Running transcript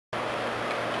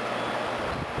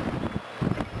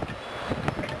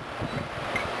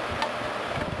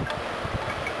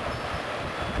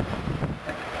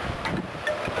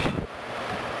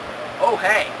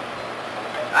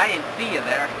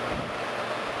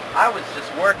I was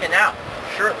just working out,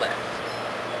 shirtless.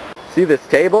 See this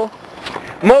table?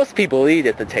 Most people eat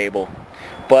at the table,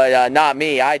 but not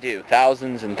me. I do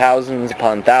thousands and thousands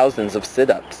upon thousands of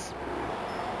sit-ups.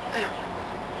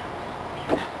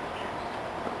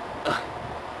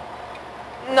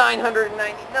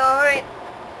 $999.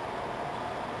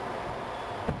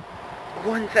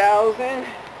 1,000.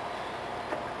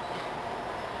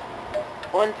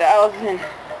 1,000.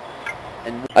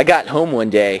 And I got home one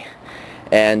day,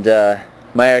 and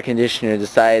my air conditioner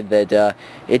decided that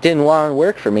it didn't want to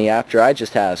work for me after I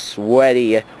just had a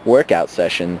sweaty workout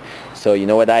session. So you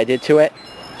know what I did to it?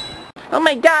 Oh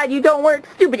my God, you don't work,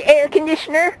 stupid air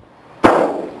conditioner!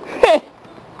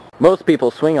 Most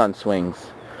people swing on swings,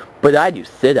 but I do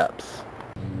sit-ups.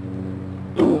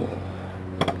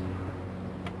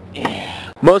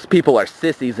 Most people are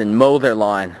sissies and mow their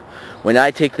lawn, when I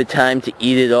take the time to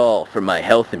eat it all for my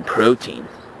health and protein.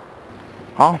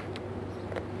 Huh?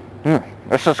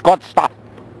 This is good stuff.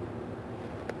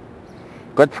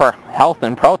 Good for health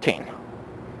and protein.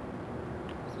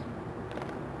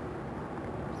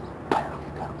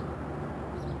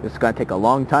 It's gonna take a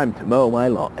long time to mow my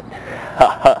lawn.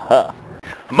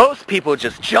 Most people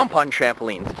just jump on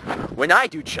trampolines when I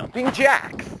do jumping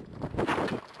jacks.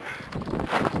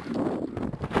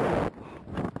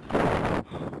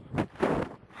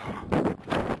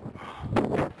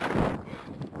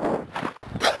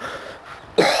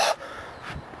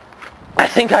 I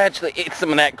think I actually ate some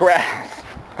of that grass.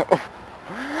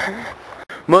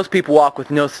 Most people walk with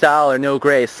no style or no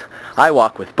grace. I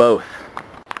walk with both.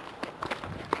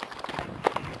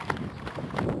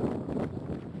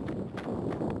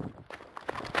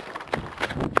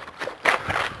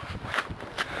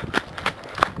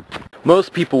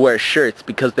 Most people wear shirts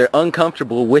because they're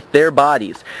uncomfortable with their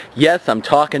bodies. Yes, I'm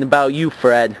talking about you,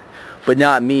 Fred. But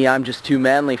not me, I'm just too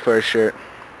manly for a shirt.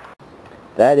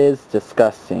 That is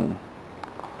disgusting.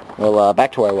 Well,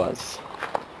 back to where I was.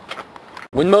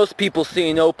 When most people see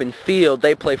an open field,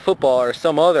 they play football or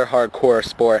some other hardcore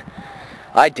sport.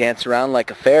 I dance around like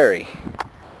a fairy.